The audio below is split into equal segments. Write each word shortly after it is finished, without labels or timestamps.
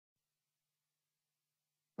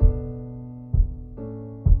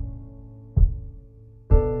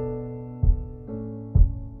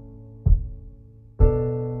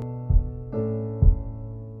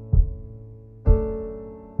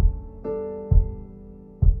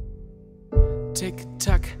Tick,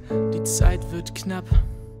 tack, die Zeit wird knapp.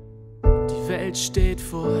 Die Welt steht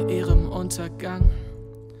vor ihrem Untergang.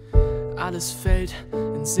 Alles fällt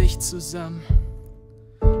in sich zusammen.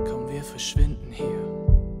 Komm, wir verschwinden hier.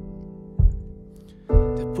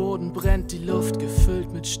 Der Boden brennt, die Luft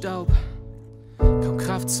gefüllt mit Staub. Kaum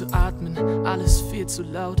Kraft zu atmen, alles viel zu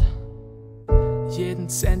laut. Jeden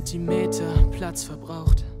Zentimeter Platz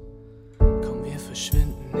verbraucht. Komm, wir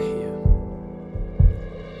verschwinden hier.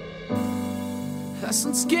 Lass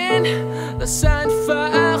uns gehen, lass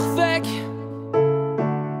einfach weg.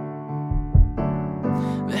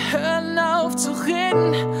 Wir hören auf zu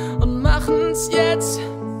reden und machen's jetzt.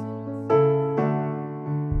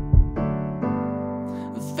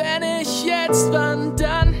 Wenn nicht jetzt, wann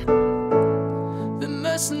dann? Wir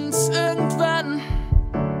müssen's irgendwann.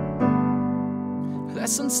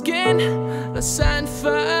 Lass uns gehen, lass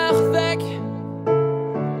einfach weg.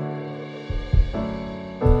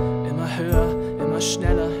 Immer höher, immer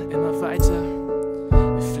schneller, immer weiter.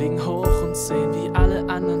 Wir fliegen hoch und sehen, wie alle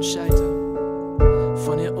anderen scheitern.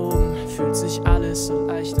 Von hier oben fühlt sich alles so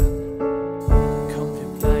leicht an. Komm, wir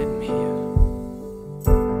bleiben hier.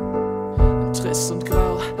 Und trist und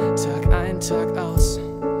grau, Tag ein, Tag aus.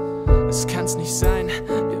 Es kann's nicht sein,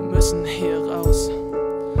 wir müssen hier raus.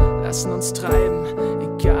 Lassen uns treiben,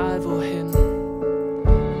 egal wohin,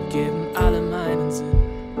 und geben allem einen Sinn.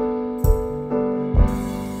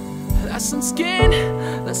 Lass uns gehen,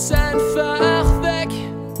 lass einfach weg.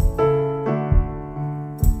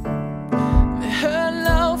 Wir hören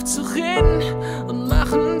auf zu reden und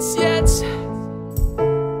machen's jetzt.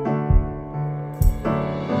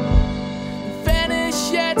 Wenn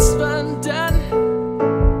nicht jetzt, wann dann?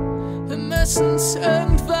 Wir müssen's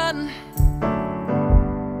irgendwann.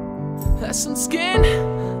 Lass uns gehen,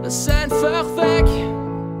 lass einfach weg.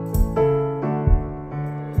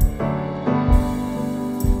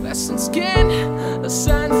 Lass uns gehen, lass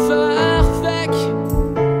einfach weg.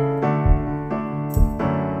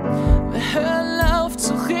 Wir hören auf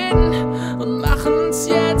zu reden und machen's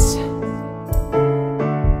jetzt.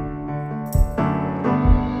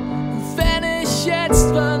 Wenn nicht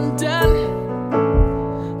jetzt, wann dann?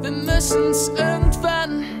 Wir müssen's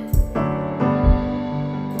irgendwann.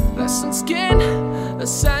 Lass uns gehen,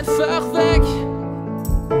 lass einfach weg.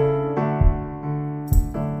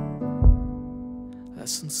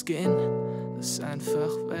 Lass uns gehen, lass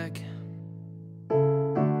einfach weg.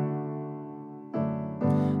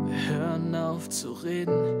 Wir hören auf zu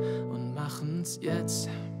reden und machen's jetzt.